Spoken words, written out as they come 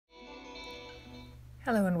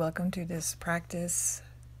Hello and welcome to this practice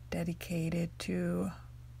dedicated to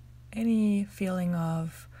any feeling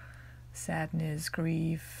of sadness,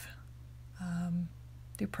 grief,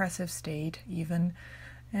 depressive state even.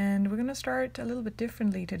 And we're going to start a little bit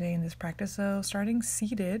differently today in this practice. So starting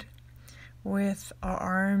seated with our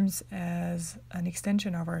arms as an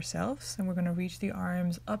extension of ourselves, and we're going to reach the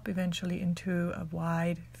arms up eventually into a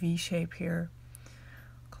wide V shape here.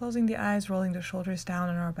 Closing the eyes, rolling the shoulders down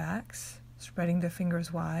on our backs. Spreading the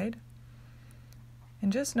fingers wide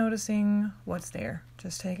and just noticing what's there.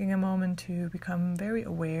 Just taking a moment to become very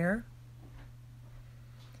aware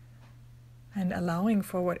and allowing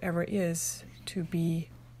for whatever is to be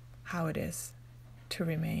how it is, to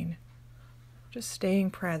remain. Just staying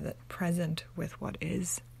present with what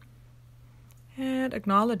is and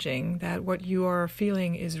acknowledging that what you are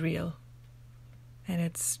feeling is real and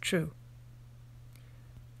it's true.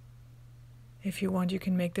 If you want, you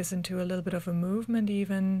can make this into a little bit of a movement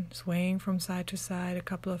even, swaying from side to side a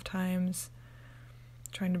couple of times,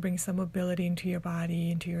 trying to bring some mobility into your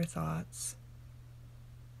body, into your thoughts.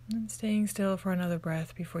 And staying still for another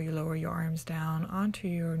breath before you lower your arms down onto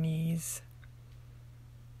your knees.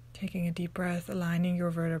 Taking a deep breath, aligning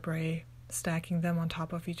your vertebrae, stacking them on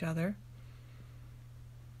top of each other.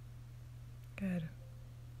 Good.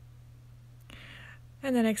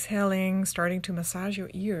 And then exhaling, starting to massage your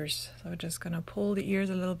ears. So just going to pull the ears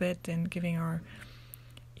a little bit and giving our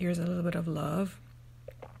ears a little bit of love,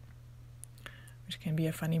 which can be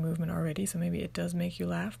a funny movement already. So maybe it does make you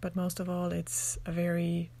laugh, but most of all, it's a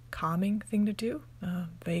very calming thing to do.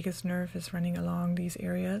 Vagus nerve is running along these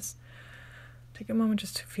areas. Take a moment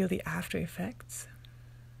just to feel the after effects.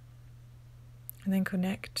 And then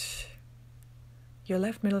connect your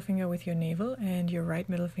left middle finger with your navel and your right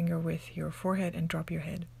middle finger with your forehead and drop your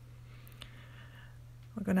head.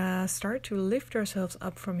 We're going to start to lift ourselves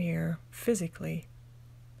up from here physically.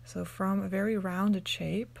 So from a very rounded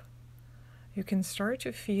shape, you can start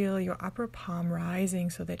to feel your upper palm rising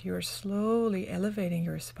so that you're slowly elevating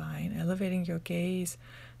your spine, elevating your gaze,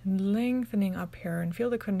 and lengthening up here, and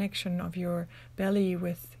feel the connection of your belly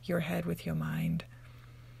with your head, with your mind.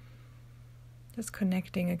 Just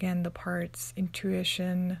connecting again the parts,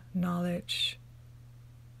 intuition, knowledge,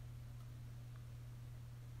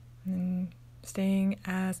 and staying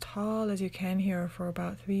as tall as you can here for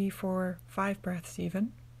about 3, 4, 5 breaths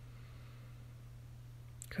even.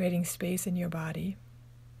 Creating space in your body.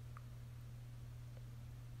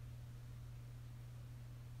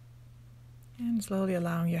 And slowly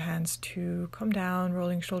allowing your hands to come down,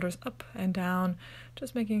 rolling shoulders up and down,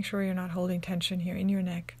 just making sure you're not holding tension here in your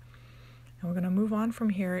neck. And we're going to move on from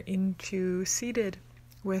here into seated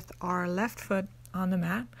with our left foot on the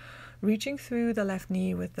mat, reaching through the left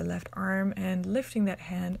knee with the left arm and lifting that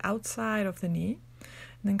hand outside of the knee, and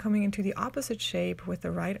then coming into the opposite shape with the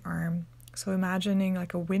right arm. So imagining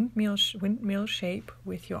like a windmill shape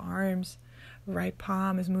with your arms. Right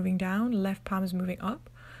palm is moving down, left palm is moving up,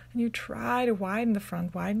 and you try to widen the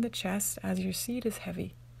front, widen the chest as your seat is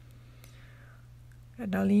heavy.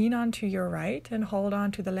 Now lean onto your right and hold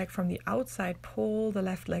on to the leg from the outside. Pull the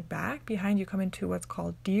left leg back. Behind you come into what's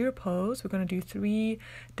called deer pose. We're going to do 3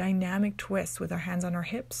 dynamic twists with our hands on our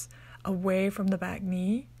hips, away from the back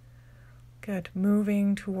knee. Good.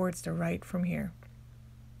 Moving towards the right from here.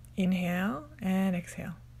 Inhale and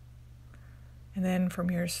exhale. And then from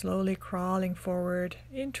here, slowly crawling forward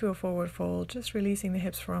into a forward fold, just releasing the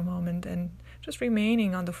hips for a moment and just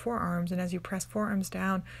remaining on the forearms. And as you press forearms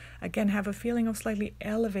down, again, have a feeling of slightly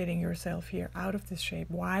elevating yourself here out of this shape,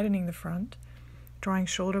 widening the front, drawing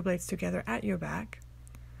shoulder blades together at your back.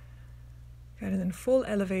 Good, and then full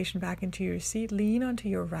elevation back into your seat. Lean onto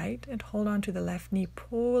your right and hold on to the left knee.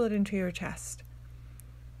 Pull it into your chest.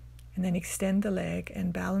 And then extend the leg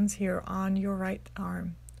and balance here on your right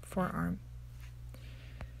arm, forearm.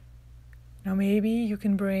 Now maybe you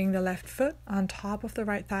can bring the left foot on top of the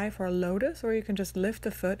right thigh for a lotus, or you can just lift the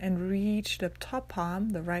foot and reach the top palm,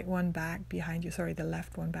 the right one back behind you, the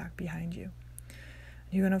left one back behind you.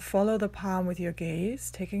 You're going to follow the palm with your gaze,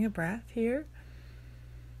 taking a breath here.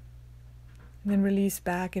 And then release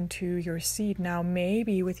back into your seat, now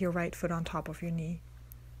maybe with your right foot on top of your knee.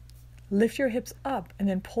 Lift your hips up and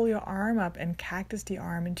then pull your arm up and cactus the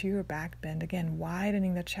arm into your back bend, again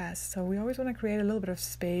widening the chest. So we always want to create a little bit of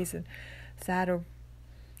space. And sad or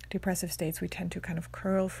depressive states, we tend to kind of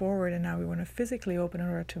curl forward, and now we want to physically open in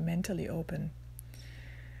order to mentally open.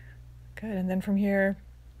 Good, and then from here,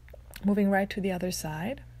 moving right to the other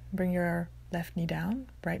side, bring your left knee down,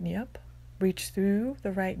 right knee up, reach through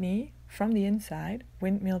the right knee from the inside,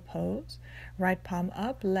 windmill pose, right palm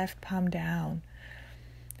up, left palm down.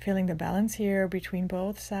 Feeling the balance here between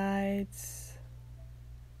both sides.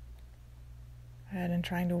 And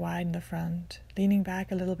trying to widen the front, leaning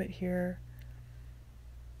back a little bit here,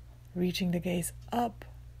 reaching the gaze up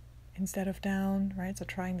instead of down, right? So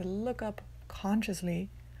trying to look up consciously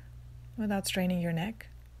without straining your neck.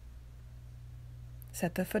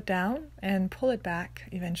 Set the foot down and pull it back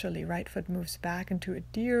eventually. Right foot moves back into a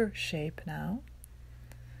deer shape now.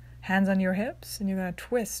 Hands on your hips, and you're going to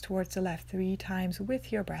twist towards the left 3 times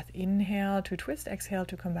with your breath. Inhale to twist, exhale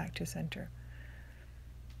to come back to center.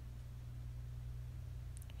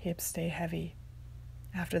 Hips stay heavy.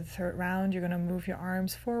 After the 3rd round, you're going to move your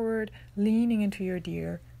arms forward, leaning into your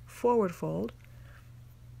deer forward fold.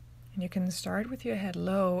 And you can start with your head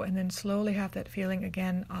low and then slowly have that feeling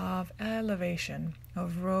again of elevation,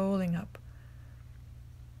 of rolling up.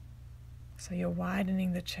 So you're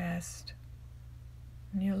widening the chest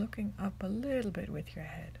and you're looking up a little bit with your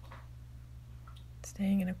head.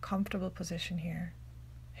 Staying in a comfortable position here,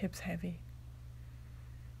 hips heavy.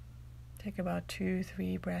 Take about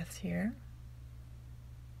 2-3 breaths here.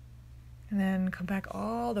 And then come back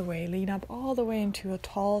all the way, lean up all the way into a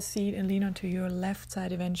tall seat and lean onto your left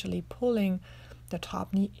side, eventually pulling the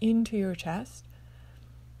top knee into your chest.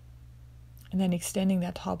 And then extending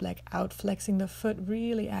that top leg out, flexing the foot,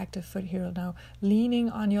 really active foot here now. Leaning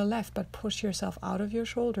on your left, but push yourself out of your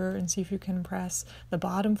shoulder and see if you can press the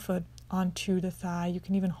bottom foot onto the thigh. You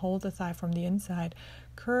can even hold the thigh from the inside,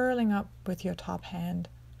 curling up with your top hand.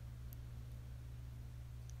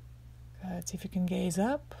 Good. See if you can gaze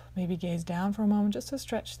up, maybe gaze down for a moment just to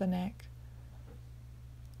stretch the neck.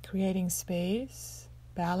 Creating space,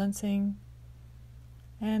 balancing,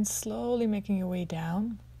 and slowly making your way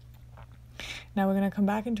down. Now we're going to come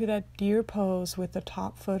back into that deer pose with the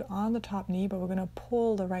top foot on the top knee, but we're going to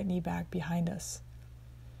pull the right knee back behind us.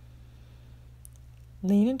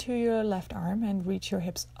 Lean into your left arm and reach your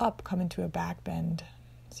hips up, come into a back bend.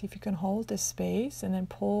 See if you can hold this space and then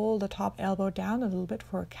pull the top elbow down a little bit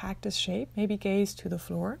for a cactus shape. Maybe gaze to the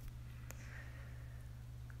floor.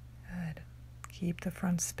 Good. Keep the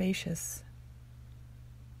front spacious.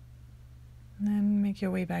 And then make your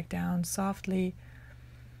way back down softly.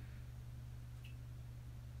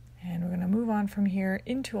 And we're going to move on from here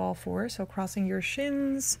into all fours. So crossing your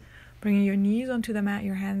shins, bringing your knees onto the mat,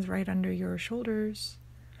 your hands right under your shoulders.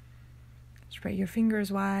 Spread your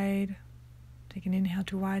fingers wide. Take an inhale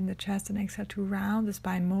to widen the chest and exhale to round the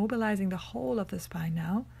spine, mobilizing the whole of the spine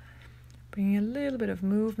now. Bringing a little bit of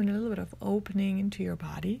movement, a little bit of opening into your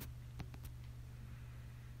body.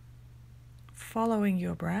 Following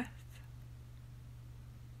your breath.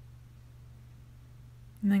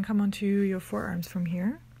 And then come onto your forearms from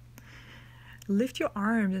here. Lift your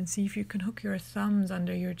arms and see if you can hook your thumbs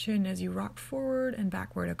under your chin as you rock forward and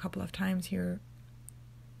backward a couple of times here.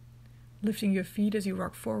 Lifting your feet as you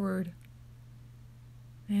rock forward.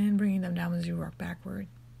 And bringing them down as you rock backward.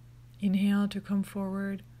 Inhale to come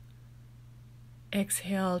forward.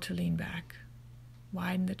 Exhale to lean back.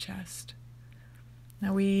 Widen the chest.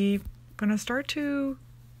 Now we're going to start to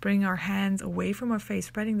bring our hands away from our face,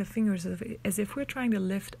 spreading the fingers as if we're trying to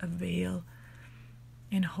lift a veil.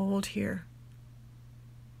 And hold here.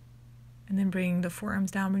 And then bring the forearms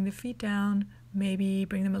down, bring the feet down. Maybe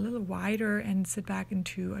bring them a little wider and sit back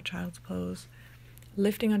into a child's pose.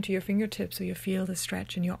 Lifting onto your fingertips so you feel the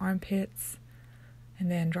stretch in your armpits, and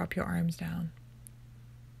then drop your arms down.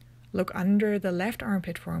 Look under the left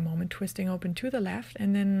armpit for a moment, twisting open to the left,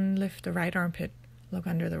 and then lift the right armpit. Look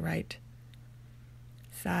under the right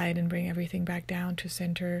side and bring everything back down to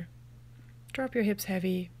center. Drop your hips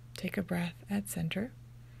heavy, take a breath at center.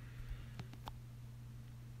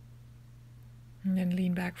 And then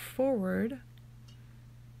lean back forward.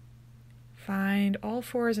 Find all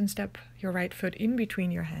fours and step your right foot in between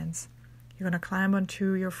your hands. You're going to climb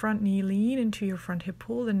onto your front knee, lean into your front hip,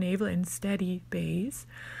 pull the navel in steady bays.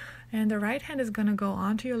 And the right hand is going to go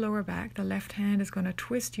onto your lower back. The left hand is going to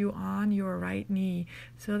twist you on your right knee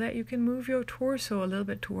so that you can move your torso a little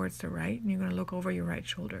bit towards the right. And you're going to look over your right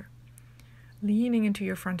shoulder. Leaning into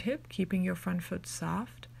your front hip, keeping your front foot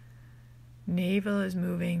soft. Navel is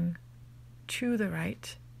moving to the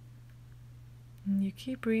right. And you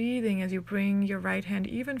keep breathing as you bring your right hand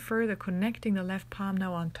even further, connecting the left palm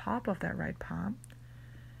now on top of that right palm.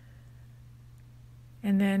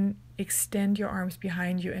 And then extend your arms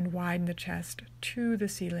behind you and widen the chest to the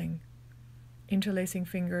ceiling. Interlacing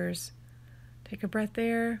fingers. Take a breath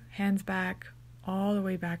there, hands back, all the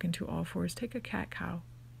way back into all fours. Take a cat-cow.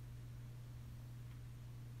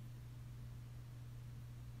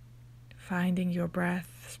 Finding your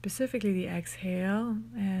breath, specifically the exhale,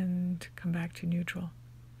 and come back to neutral.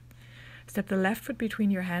 Step the left foot between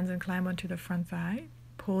your hands and climb onto the front thigh.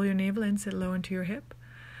 Pull your navel in, sit low into your hip.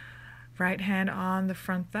 Right hand on the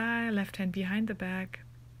front thigh, left hand behind the back.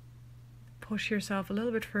 Push yourself a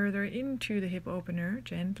little bit further into the hip opener,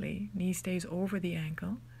 gently. Knee stays over the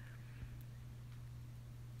ankle.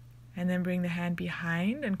 And then bring the hand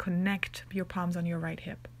behind and connect your palms on your right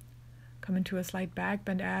hip. Come into a slight back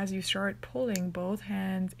bend as you start pulling both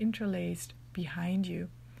hands interlaced behind you.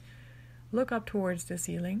 Look up towards the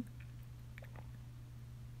ceiling.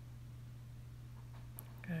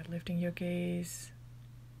 Good. Lifting your gaze.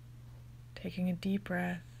 Taking a deep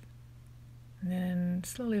breath. And then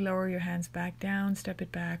slowly lower your hands back down. Step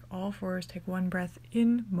it back. All fours. Take one breath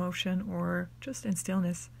in motion or just in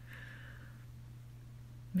stillness.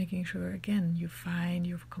 Making sure, again, you find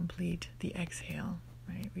you complete the exhale.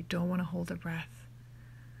 Right? We don't want to hold the breath.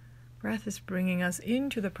 Breath is bringing us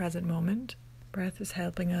into the present moment. Breath is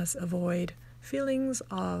helping us avoid feelings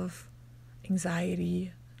of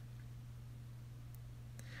anxiety.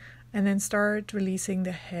 And then start releasing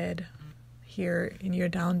the head here in your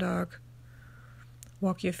down dog.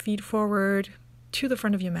 Walk your feet forward to the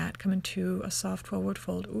front of your mat. Come into a soft forward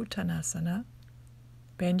fold, Uttanasana.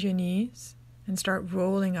 Bend your knees and start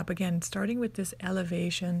rolling up again, starting with this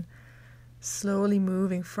elevation. Slowly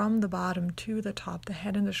moving from the bottom to the top. The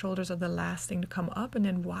head and the shoulders are the last thing to come up, and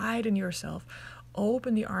then widen yourself.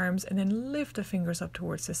 Open the arms and then lift the fingers up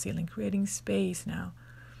towards the ceiling, creating space now.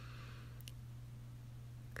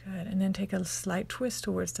 Good. And then take a slight twist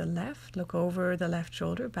towards the left. Look over the left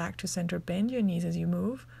shoulder, back to center. Bend your knees as you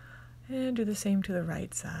move. And do the same to the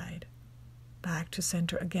right side. Back to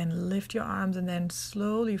center. Again, lift your arms and then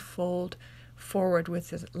slowly fold forward with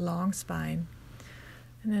this long spine.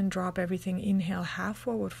 And then drop everything. Inhale, half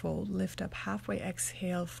forward fold. Lift up halfway.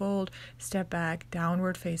 Exhale, fold. Step back,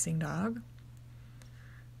 downward facing dog.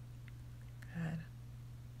 Good.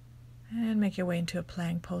 And make your way into a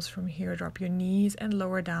plank pose from here. Drop your knees and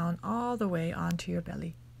lower down all the way onto your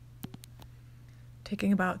belly.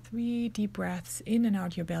 Taking about 3 deep breaths in and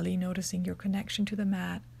out your belly, noticing your connection to the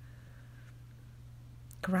mat.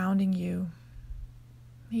 Grounding you.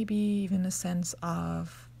 Maybe even a sense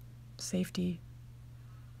of safety.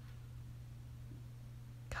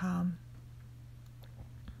 Calm.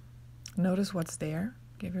 Notice what's there.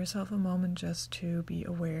 Give yourself a moment just to be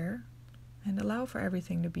aware and allow for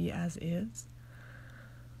everything to be as is.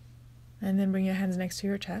 And then bring your hands next to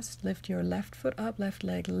your chest. Lift your left foot up, left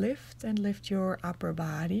leg lift, and lift your upper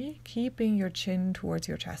body, keeping your chin towards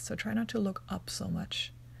your chest. So try not to look up so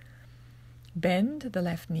much. Bend the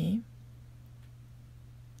left knee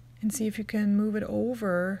and see if you can move it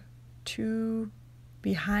over to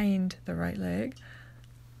behind the right leg.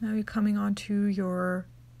 Now you're coming onto your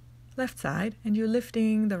left side and you're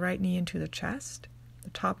lifting the right knee into the chest, the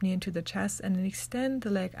top knee into the chest, and then extend the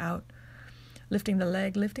leg out, lifting the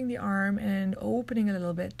leg, lifting the arm, and opening a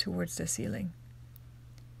little bit towards the ceiling.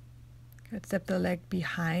 Good. Step the leg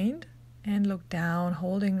behind and look down,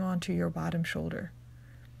 holding onto your bottom shoulder.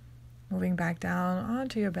 Moving back down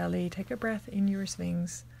onto your belly. Take a breath in your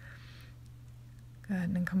swings. Good.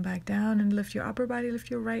 And then come back down and lift your upper body, lift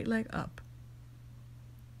your right leg up.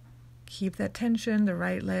 Keep that tension. The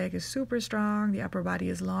right leg is super strong. The upper body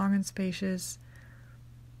is long and spacious.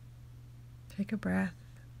 Take a breath.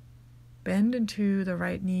 Bend into the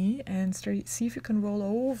right knee and see if you can roll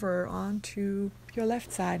over onto your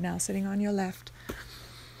left side now, sitting on your left.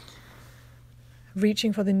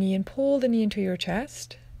 Reaching for the knee and pull the knee into your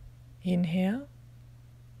chest. Inhale.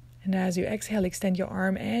 And as you exhale, extend your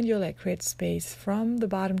arm and your leg. Create space from the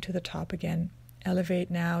bottom to the top again. Elevate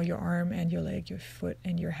now your arm and your leg, your foot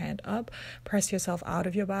and your hand up. Press yourself out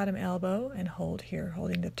of your bottom elbow and hold here,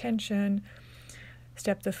 holding the tension.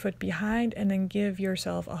 Step the foot behind and then give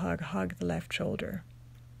yourself a hug. Hug the left shoulder.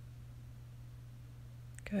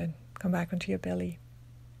 Good. Come back onto your belly.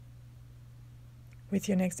 With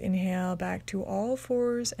your next inhale, back to all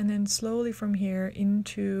fours and then slowly from here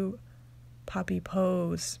into puppy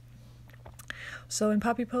pose. So in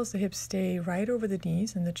puppy pose, the hips stay right over the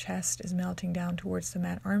knees and the chest is melting down towards the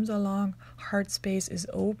mat. Arms are long, heart space is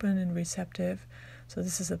open and receptive. So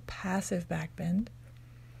this is a passive back bend.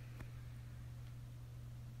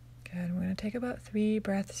 Good. We're going to take about 3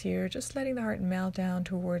 breaths here, just letting the heart melt down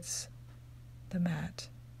towards the mat.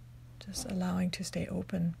 Just allowing to stay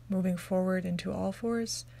open, moving forward into all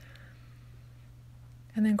fours.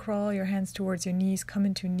 And then crawl your hands towards your knees, come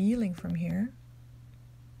into kneeling from here.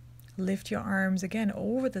 Lift your arms again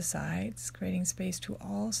over the sides, creating space to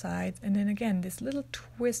all sides. And then again, this little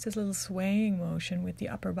twist, this little swaying motion with the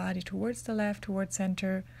upper body towards the left, towards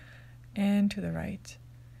center, and to the right.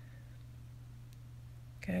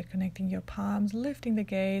 Good. Connecting your palms, lifting the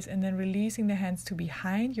gaze, and then releasing the hands to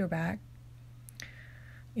behind your back.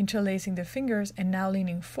 interlacing the fingers and now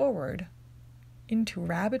leaning forward into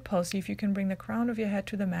rabbit pose. See if you can bring the crown of your head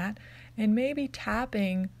to the mat and maybe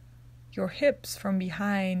tapping your hips from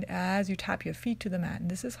behind as you tap your feet to the mat.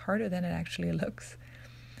 And this is harder than it actually looks.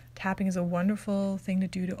 Tapping is a wonderful thing to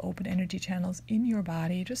do to open energy channels in your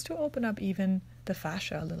body, just to open up even the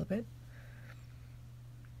fascia a little bit.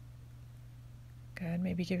 Good.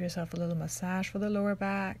 Maybe give yourself a little massage for the lower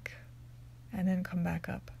back and then come back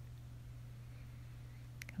up.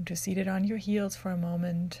 Come to seated on your heels for a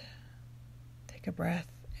moment. Take a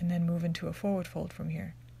breath and then move into a forward fold from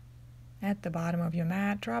here. At the bottom of your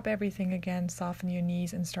mat, drop everything again, soften your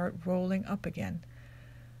knees and start rolling up again.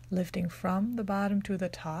 Lifting from the bottom to the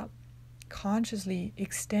top, consciously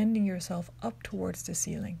extending yourself up towards the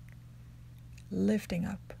ceiling. Lifting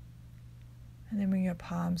up. And then bring your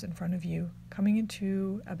palms in front of you, coming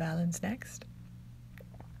into a balance next.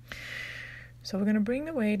 So we're going to bring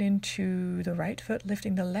the weight into the right foot,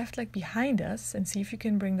 lifting the left leg behind us, and see if you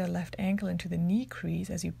can bring the left ankle into the knee crease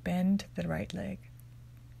as you bend the right leg.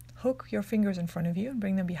 Hook your fingers in front of you and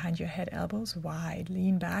bring them behind your head, elbows wide.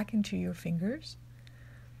 Lean back into your fingers.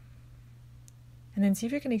 And then see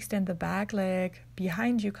if you can extend the back leg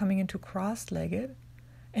behind you, coming into cross-legged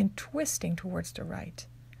and twisting towards the right.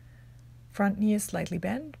 Front knee is slightly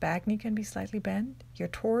bent, back knee can be slightly bent. Your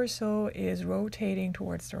torso is rotating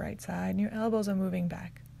towards the right side and your elbows are moving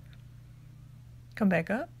back. Come back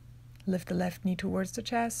up, lift the left knee towards the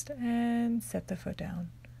chest and set the foot down.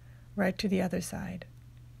 Right to the other side.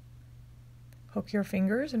 Hook your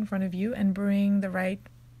fingers in front of you and bring the right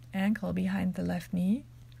ankle behind the left knee.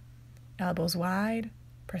 Elbows wide,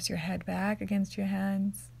 press your head back against your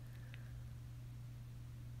hands.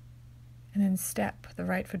 And then step the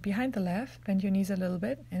right foot behind the left, bend your knees a little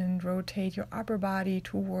bit, and rotate your upper body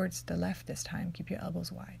towards the left this time. Keep your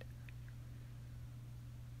elbows wide.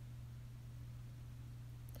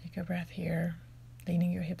 Take a breath here,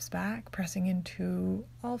 leaning your hips back, pressing into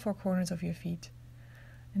all four corners of your feet.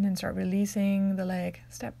 And then start releasing the leg.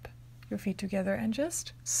 Step your feet together and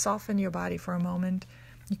just soften your body for a moment.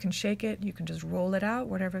 You can shake it, you can just roll it out,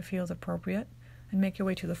 whatever feels appropriate, and make your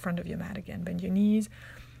way to the front of your mat again. Bend your knees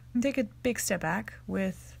and take a big step back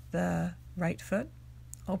with the right foot.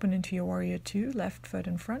 Open into your warrior two, left foot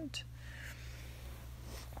in front.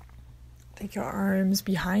 Take your arms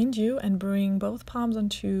behind you and bring both palms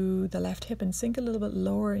onto the left hip and sink a little bit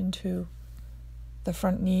lower into the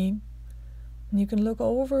front knee. And you can look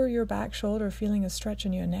over your back shoulder, feeling a stretch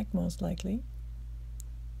in your neck most likely.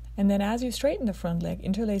 And then as you straighten the front leg,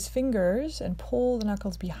 interlace fingers and pull the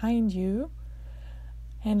knuckles behind you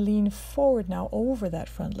and lean forward now over that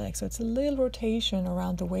front leg. So it's a little rotation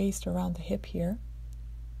around the waist, around the hip here.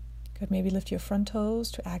 Good, maybe lift your front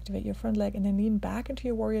toes to activate your front leg and then lean back into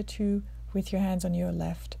your warrior two with your hands on your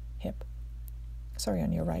left hip. Sorry,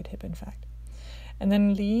 on your right hip in fact. And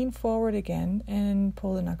then lean forward again and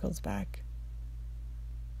pull the knuckles back.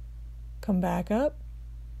 Come back up,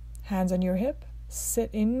 hands on your hip. Sit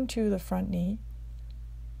into the front knee,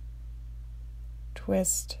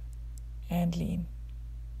 twist, and lean.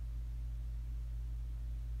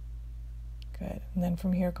 Good. And then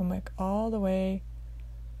from here, come back all the way.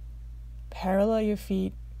 Parallel your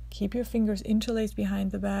feet. Keep your fingers interlaced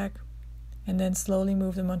behind the back. And then slowly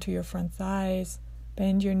move them onto your front thighs.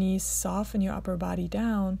 Bend your knees, soften your upper body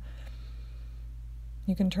down.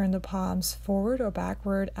 You can turn the palms forward or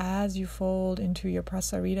backward as you fold into your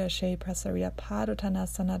Prasarita shape, Prasarita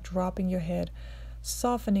Padottanasana, dropping your head,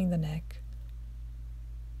 softening the neck.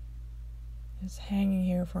 Just hanging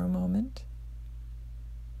here for a moment.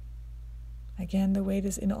 Again, the weight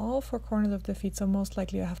is in all four corners of the feet, so most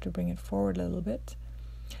likely you have to bring it forward a little bit.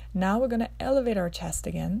 Now we're going to elevate our chest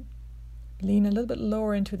again. Lean a little bit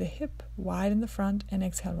lower into the hip, wide in the front, and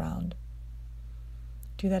exhale round.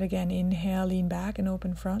 Do that again. Inhale, lean back and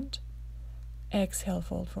open front. Exhale,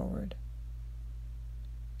 fold forward.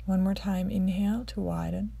 One more time. Inhale to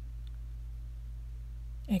widen.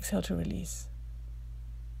 Exhale to release.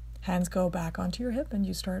 Hands go back onto your hip and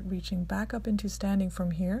you start reaching back up into standing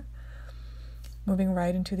from here. Moving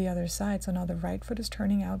right into the other side. So now the right foot is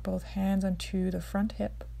turning out, both hands onto the front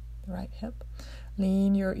hip, the right hip.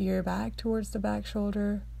 Lean your ear back towards the back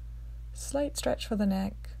shoulder. Slight stretch for the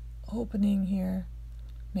neck. Opening here.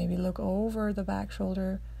 Maybe look over the back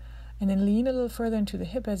shoulder and then lean a little further into the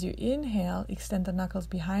hip as you inhale. Extend the knuckles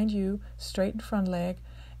behind you, straighten front leg,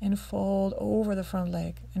 and fold over the front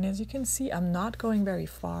leg. And as you can see, I'm not going very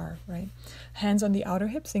far, right? Hands on the outer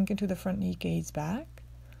hip, sink into the front knee, gaze back.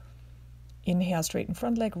 Inhale, straighten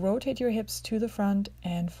front leg, rotate your hips to the front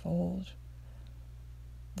and fold.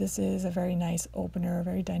 This is a very nice opener, a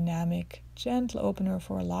very dynamic, gentle opener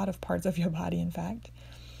for a lot of parts of your body, in fact.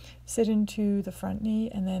 Sit into the front knee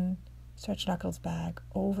and then stretch knuckles back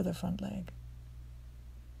over the front leg.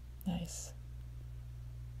 Nice.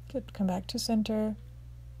 Good. Come back to center.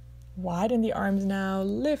 Widen the arms now.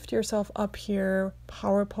 Lift yourself up here.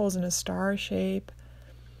 Power pose in a star shape.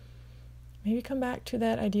 Maybe come back to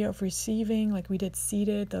that idea of receiving, like we did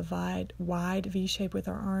seated, the wide V shape with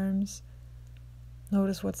our arms.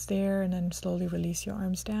 Notice what's there and then slowly release your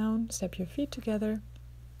arms down. Step your feet together.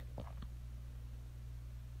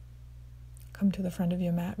 Come to the front of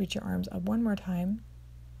your mat. Reach your arms up one more time.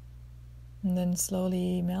 And then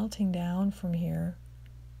slowly melting down from here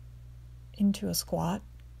into a squat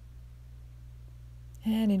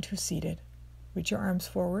and into seated. Reach your arms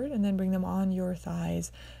forward and then bring them on your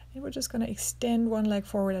thighs. And we're just going to extend one leg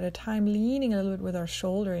forward at a time, leaning a little bit with our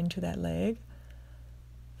shoulder into that leg.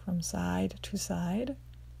 From side to side.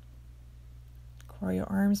 Core your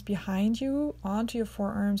arms behind you, onto your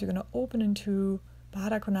forearms. You're going to open into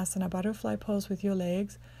Baddha Konasana, butterfly pose with your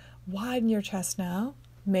legs. Widen your chest now.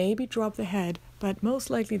 Maybe drop the head, but most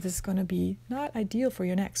likely this is going to be not ideal for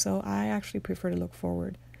your neck, so I actually prefer to look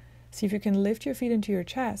forward. See if you can lift your feet into your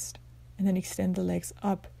chest and then extend the legs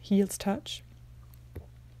up, heels touch.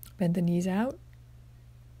 Bend the knees out.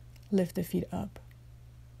 Lift the feet up.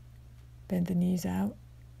 Bend the knees out.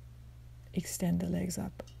 Extend the legs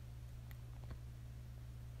up.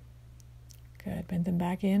 Good. Bend them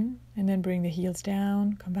back in and then bring the heels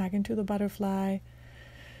down. Come back into the butterfly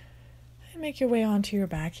and make your way onto your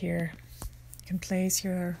back here. You can place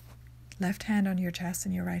your left hand on your chest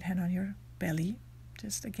and your right hand on your belly.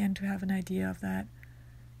 Just again to have an idea of that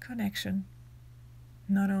connection,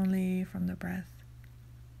 not only from the breath,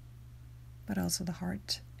 but also the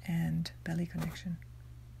heart and belly connection.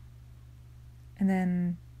 And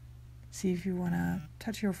then see if you want to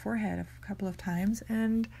touch your forehead a couple of times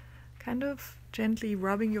and kind of gently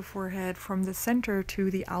rubbing your forehead from the center to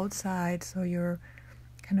the outside, so you're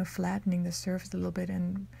kind of flattening the surface a little bit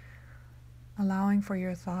and allowing for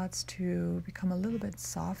your thoughts to become a little bit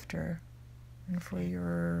softer and for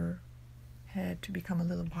your head to become a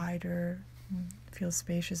little wider, feel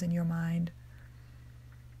spacious in your mind.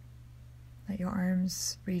 Let your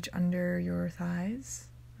arms reach under your thighs,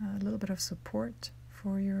 a little bit of support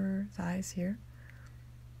for your thighs here.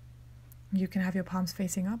 You can have your palms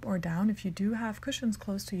facing up or down. If you do have cushions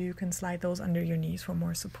close to you, you can slide those under your knees for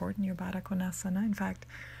more support in your Baddha Konasana. In fact,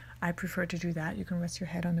 I prefer to do that. You can rest your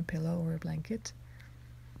head on a pillow or a blanket.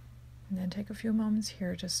 And then take a few moments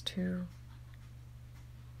here just to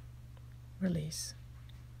release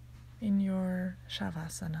in your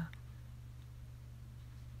Shavasana.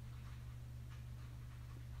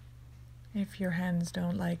 If your hands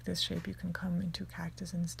don't like this shape, you can come into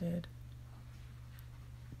cactus instead.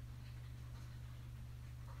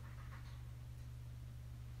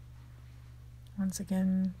 Once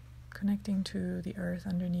again, connecting to the earth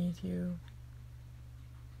underneath you.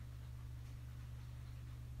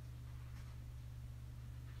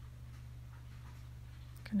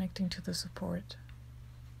 Connecting to the support.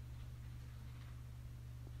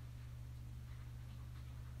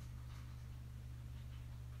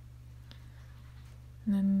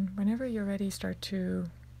 And then whenever you're ready, start to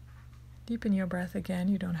deepen your breath again.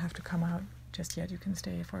 You don't have to come out just yet. You can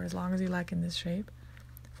stay for as long as you like in this shape.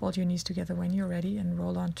 Fold your knees together when you're ready and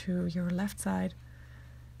roll onto your left side.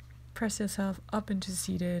 Press yourself up into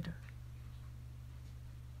seated.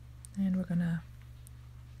 And we're going to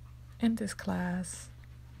end this class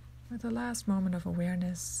with the last moment of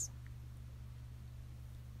awareness.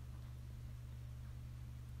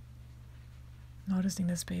 Noticing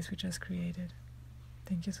the space we just created.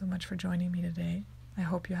 Thank you so much for joining me today. I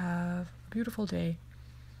hope you have a beautiful day.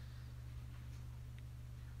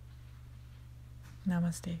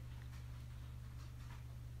 Namaste.